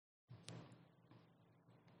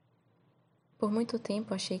Por muito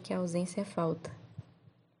tempo achei que a ausência é falta,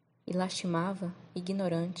 e lastimava,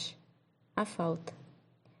 ignorante, a falta.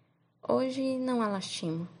 Hoje não há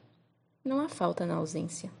lastima, não há falta na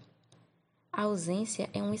ausência. A ausência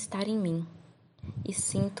é um estar em mim, e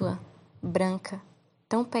sinto-a, branca,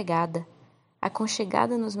 tão pegada,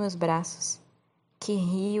 aconchegada nos meus braços, que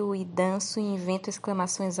rio e danço e invento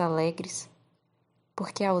exclamações alegres,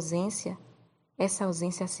 porque a ausência, essa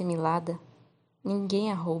ausência assimilada,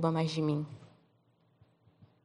 ninguém a rouba mais de mim.